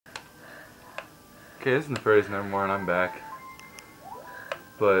Okay, this is Nefarious Nevermore and I'm back.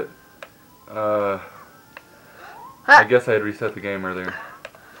 But, I guess I had reset the game earlier.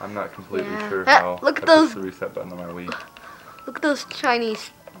 I'm not completely sure how Look I at those. pushed the reset button on my Wii. Look at those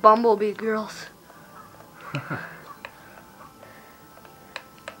Chinese bumblebee girls.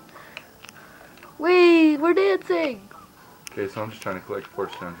 We're dancing. Okay, so I'm just trying to collect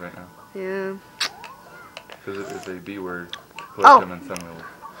force gems right now. Yeah. Because it is a B word to collect them in some levels.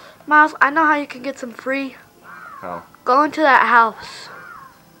 Miles, I know how you can get some free. How? Go into that house.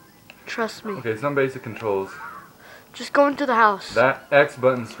 Trust me. Okay, some basic controls. Just go into the house. That X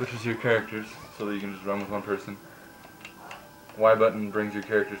button switches your characters so that you can just run with one person. Y button brings your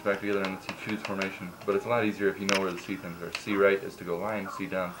characters back together and lets you choose formation. But it's a lot easier if you know where the C things are. C right is to go line, C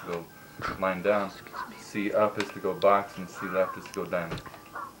down is to go line down, C up is to go box, and C left is to go diamond.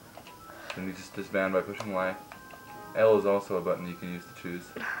 Then you just disband by pushing Y. L is also a button you can use to choose.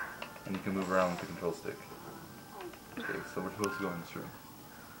 And you can move around with the control stick. Okay, so we're supposed to go in this room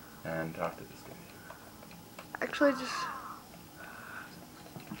and talk to this guy. Actually,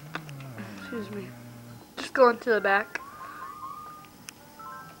 excuse me. Just go into the back.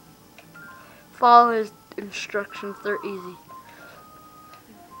 Follow his instructions, they're easy.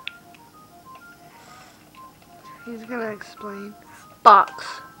 He's gonna explain.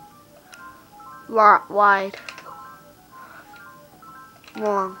 Box. Wide.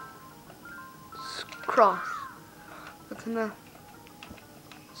 Long. Cross. That's enough.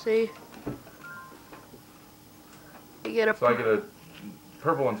 See? You get a. So I get a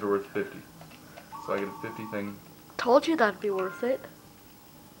purple ones are worth 50. So I get a 50 thing. Told you that'd be worth it.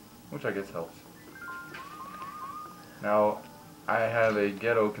 Which I guess helps. Now, I have a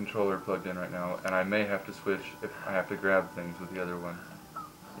ghetto controller plugged in right now, and I may have to switch if I have to grab things with the other one.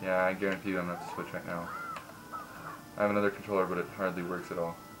 Yeah, I guarantee you I'm going to have to switch right now. I have another controller, but it hardly works at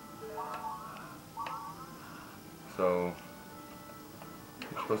all. So,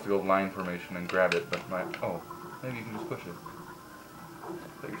 you're supposed to go line formation and grab it, but oh, maybe you can just push it.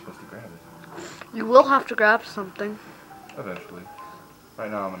 I thought you're supposed to grab it. You will have to grab something. Eventually.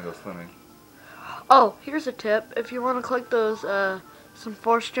 Right now I'm going to go swimming. Oh, here's a tip. If you want to collect those, some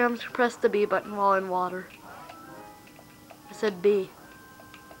force gems, press the B button while in water. I said B.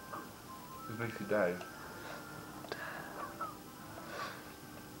 This makes you dive.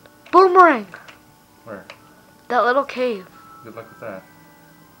 Boomerang! Where? That little cave. Good luck with that.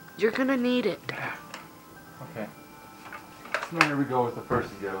 You're gonna need it. Yeah. Okay. So now here we go with the first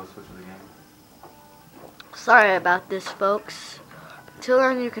ghetto switches again. Sorry about this, folks. Until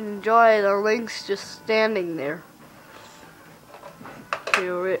then, you can enjoy the links just standing there.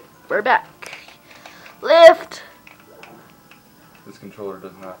 Okay, we're back. Lift! This controller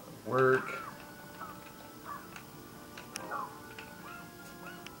does not work.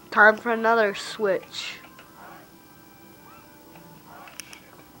 Time for another switch.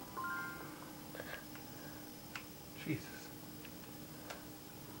 Jesus.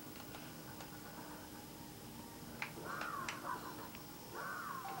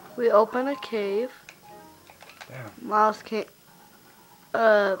 We open a cave. Damn. Miles can't.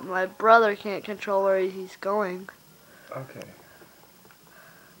 My brother can't control where he's going. Okay.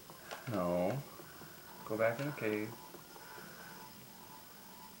 No. Go back in the cave.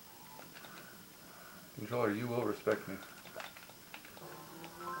 Controller, you will respect me.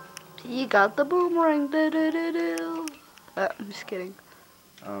 He got the boomerang. Do-do-do-do. I'm just kidding.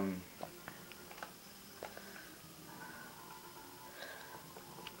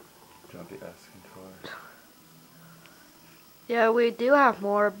 Jumpy S controller. Yeah, we do have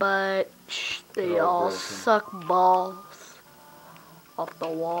more, but they all broken. suck balls off the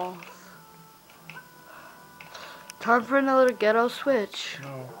walls. Time for another ghetto switch.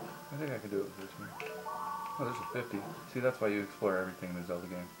 No, I think I can do it with this one. Oh, there's a 50. See, that's why you explore everything in the Zelda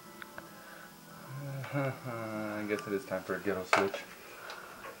game. I guess it is time for a ghetto switch.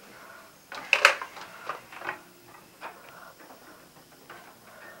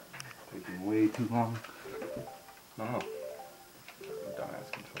 Taking way too long. Oh.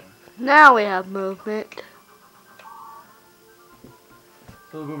 Dumbass controller. Now we have movement.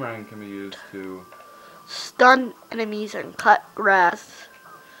 So the boomerang can be used to... Stun enemies and cut grass.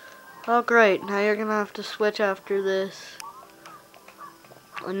 Oh great, now you're gonna have to switch after this.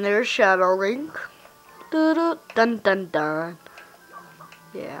 And there's Shadow Link. Dun dun dun dun.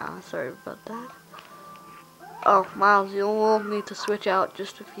 Yeah, sorry about that. Oh, Miles, you will need to switch out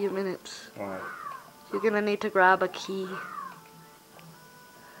just a few minutes. Why? You're gonna need to grab a key.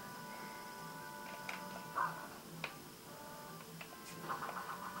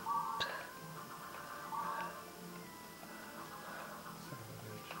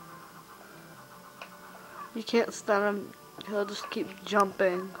 You can't stun him. He'll just keep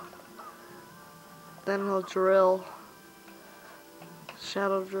jumping. Then he'll drill.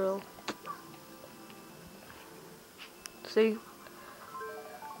 Shadow drill. See?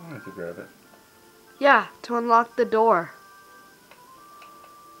 I need to grab it. Yeah, to unlock the door.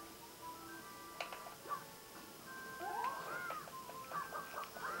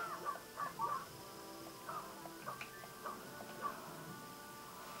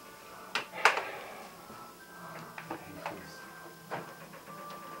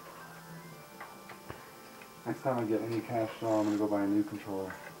 Next time I get any cash flow, I'm gonna go buy a new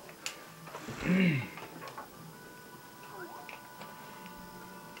controller.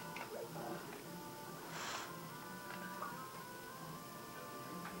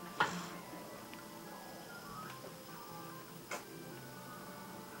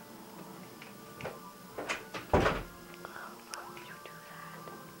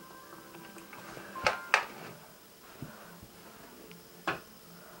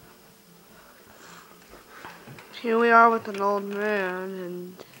 Here we are with an old man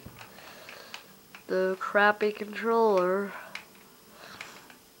and the crappy controller.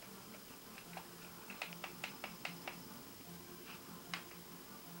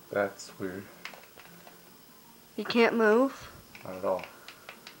 That's weird. You can't move. Not at all.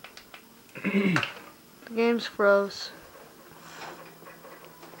 The game's froze.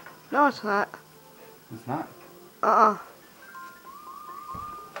 No, it's not. It's not? Uh-uh.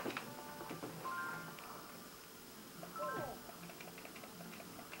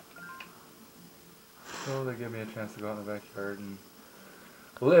 So they give me a chance to go out in the backyard and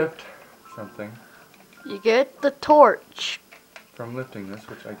lift something You get the torch. from lifting this,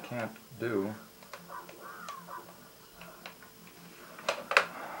 which I can't do.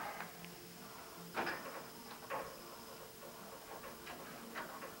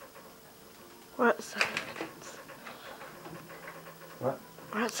 We're at 7 minutes. What?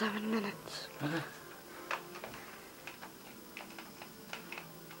 We're at 7 minutes. Okay.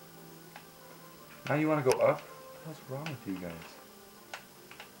 Now you want to go up? What's wrong with you guys?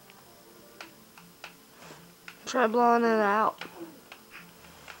 Try blowing it out.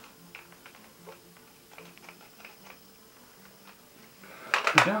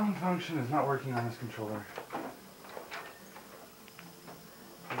 The down function is not working on this controller.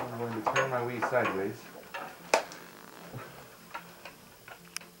 I'm going to turn my Wii sideways.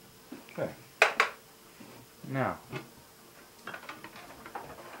 Okay. Now,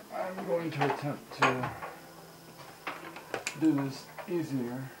 I'm going to attempt to do this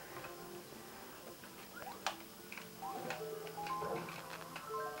easier.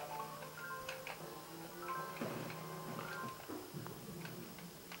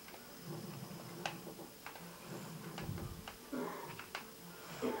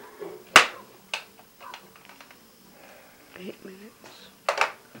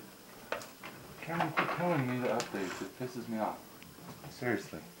 Cameron, quit telling me the updates. It pisses me off.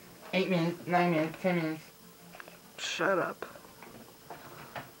 Seriously. 8 minutes, 9 minutes, 10 minutes. Shut up.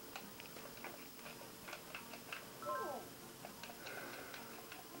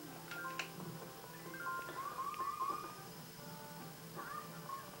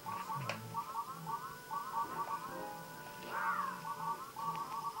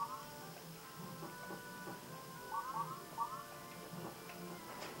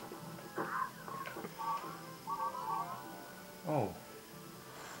 Oh.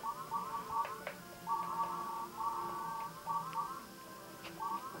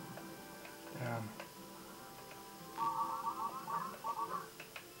 Damn.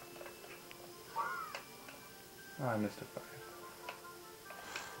 Oh, I missed a 5.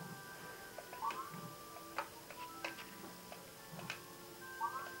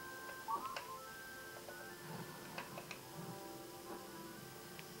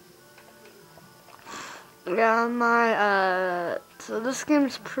 Yeah, so this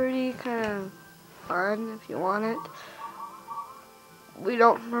game's pretty kind of fun if you want it. We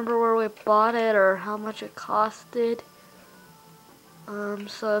don't remember where we bought it or how much it costed.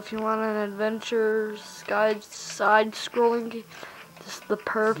 So if you want an adventure side-scrolling game, this is the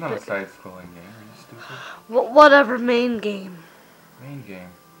perfect. It's not a side-scrolling game. Are you stupid? Whatever, main game. Main game.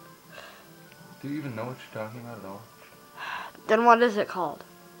 Do you even know what you're talking about at all? Then what is it called?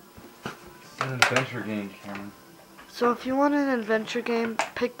 It's an adventure game, Cameron. So if you want an adventure game,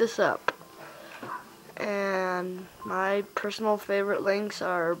 pick this up. And my personal favorite links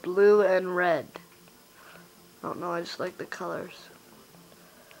are blue and red. I don't know, I just like the colors.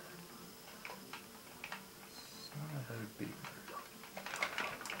 Son of a beaver.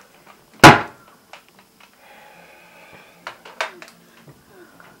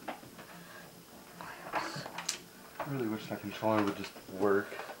 I really wish that controller would just work.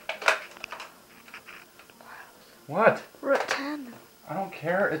 What? We're at 10. I don't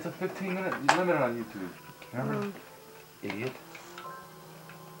care. It's a 15-minute limit on YouTube. Remember? Idiot.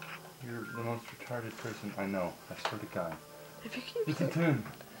 You're the most retarded person I know. I swear to God.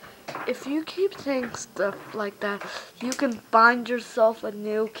 If you keep saying stuff like that, you can find yourself a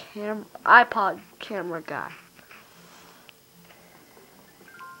new iPod camera guy.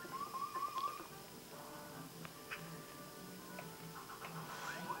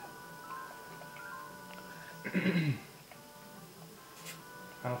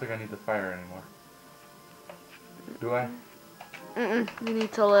 I don't think I need the fire anymore. Do I? You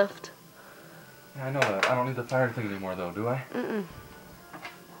need to lift. Yeah, I know that. I don't need the fire thing anymore, though, do I?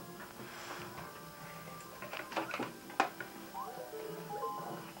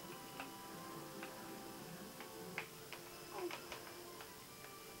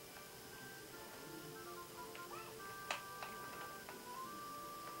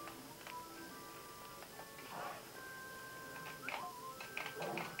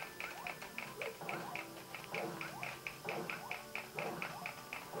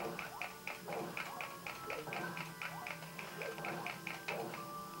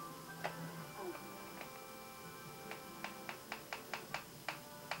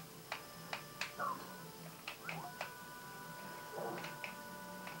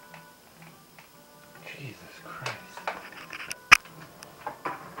 Jesus Christ.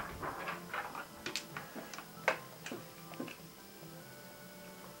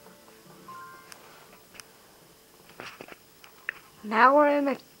 Now we're in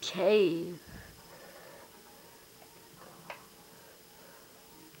a cave.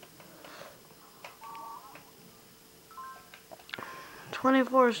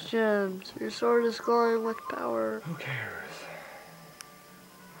 "24 gems. Your sword is glowing with power." Who cares?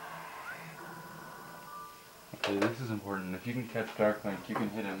 Okay, this is important. If you can catch Dark Link, you can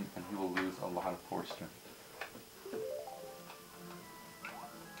hit him and he will lose a lot of force strength.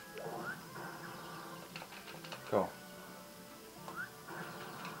 Go.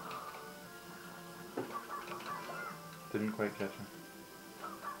 Didn't quite catch him.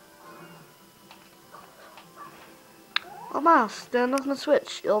 Oh, Miles, stand on the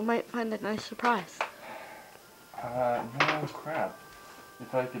switch. You might find a nice surprise. No crap.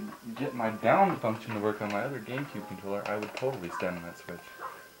 If I could get my down function to work on my other GameCube controller, I would totally stand on that switch.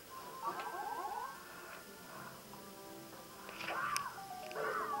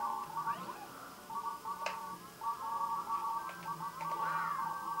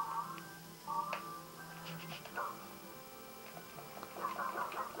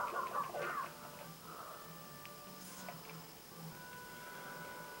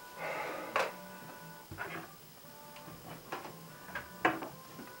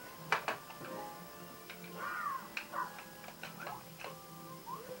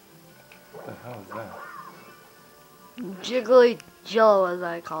 What the hell is that? Jiggly jello, as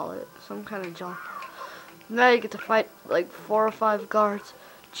I call it. Some kind of jello. Now you get to fight like 4 or 5 guards.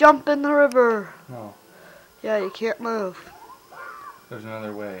 Jump in the river. No. Yeah, you can't move. There's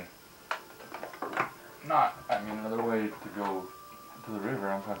another way. Another way to go to the river.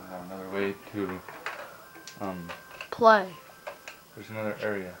 I'm talking about another way to, Play. there's another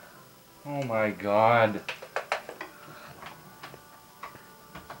area. Oh my God.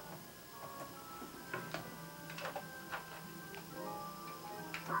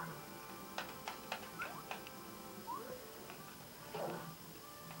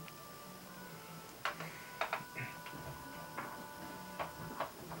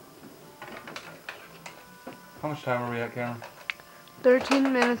 How much time are we at, Cameron?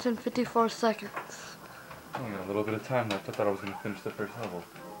 13 minutes and 54 seconds. Only got a little bit of time left. I thought I was going to finish the first level.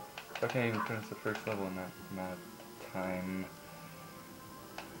 I can't even finish the first level in that amount of time.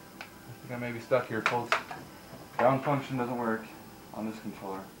 I think I may be stuck here, folks. Down function doesn't work on this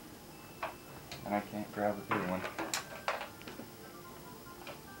controller. And I can't grab with the other one.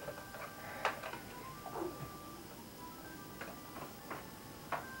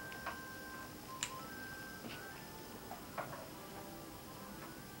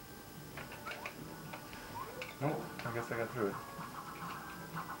 Nope, I guess I got through it.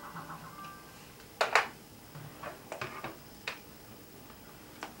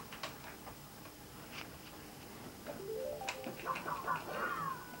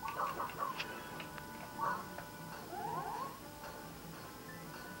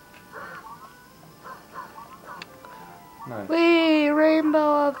 Nice. Whee!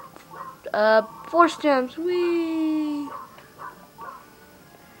 Rainbow of force gems. Whee!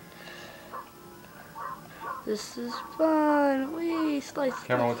 This is fun. Whee! Slice.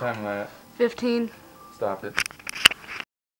 Cameron, what time am I at? 15. Stop it.